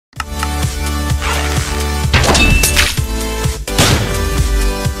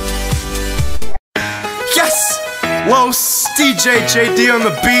Los, DJ JD on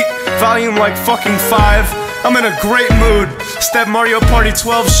the beat, volume like fucking 5. I'm in a great mood. It's that Mario Party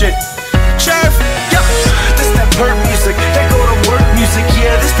 12 shit. Chef, yep. This that perk music, that go to work music.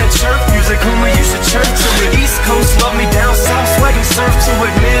 Yeah, this that chirp music, homie, you should chirp to it. East Coast love me, down south swaggin' surf to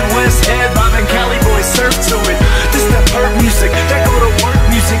it. Midwest head bobbin', Cali boys surf to it. This that perk music, that go to work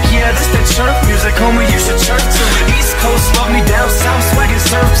music. Yeah, this that chirp music, homie, you should chirp to it. East Coast love me, down south swaggin'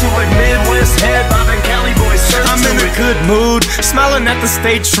 surf to it. Midwest head bobbin', Cali boys surf to it. I'm in a good mood, smiling at the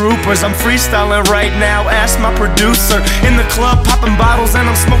state troopers. I'm freestyling right now, ask my producer. In the club, popping bottles and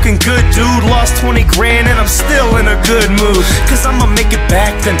I'm smoking good, dude. Lost 20 grand and I'm still in a good mood. Cause I'ma make it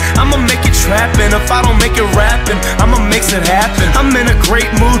back then, I'ma make it trapping. If I don't make it rapping, I'ma make it happen. I'm in a great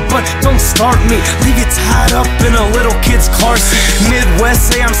mood, but don't start me. Leave you tied up in a little kid's car seat.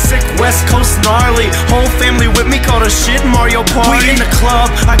 Midwest, say I'm sick, West Coast gnarly. Whole family with me, call the shit Mario Party. We in the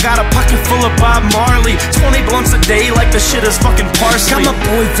club, I got a pocket full of Bob Marley. 20 blunts a day like the shit is fucking parsley. Got my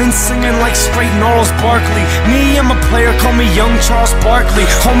boy Vince singing like straight Gnarls Barkley. Me, I'm a player, call me Young Charles Barkley.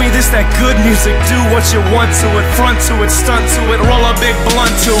 Homie, this that good music, do what you want to it. Front to it, stunt to it, roll a big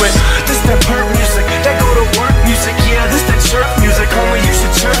blunt to it. This that perk music, that go to work music. Yeah, this that chirp music, homie, you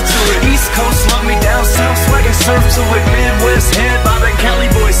should chirp to it. East Coast love me, down south swaggin' surf to it. Midwest head bobbin', Cali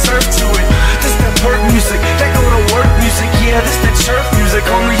boys surf to it. This that perk music, that go to work music. Yeah, this that chirp music,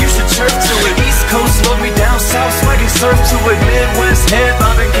 homie, you should chirp to it. East Coast love me, down south swaggin' surf to it. Midwest head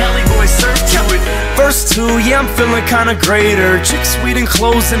bobbin', Cali boys surf to it. Verse 2, yeah, I'm feeling kinda greater. Chicks, sweet and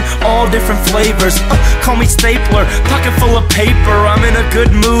clothes in all different flavors. Call me Stapler, pocket full of paper. I'm in a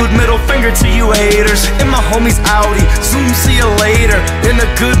good mood, middle finger to you haters. In my homie's Audi, Zoom, see you later. In a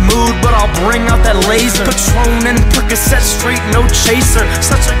good mood, but I'll bring out that laser. Patron and Percocet, straight, no chaser.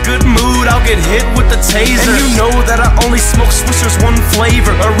 Such a good mood, I'll get hit with the taser. And you know that I only smoke Swishers, one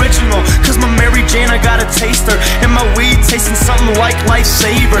flavor, original. Cause my Mary Jane, I got a taster. And my weed tasting something like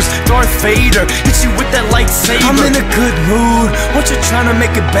Lifesavers. Darth Vader, hit you with that lightsaber. I'm in a good mood, what you trying to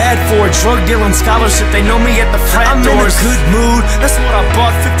make it bad for? Drug dealing, scholarship, they know me at the frat doors. I'm in a good mood, that's what I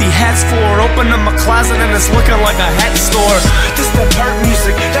bought 50 hats for. Open up my closet and it's looking like a hat store. This that perk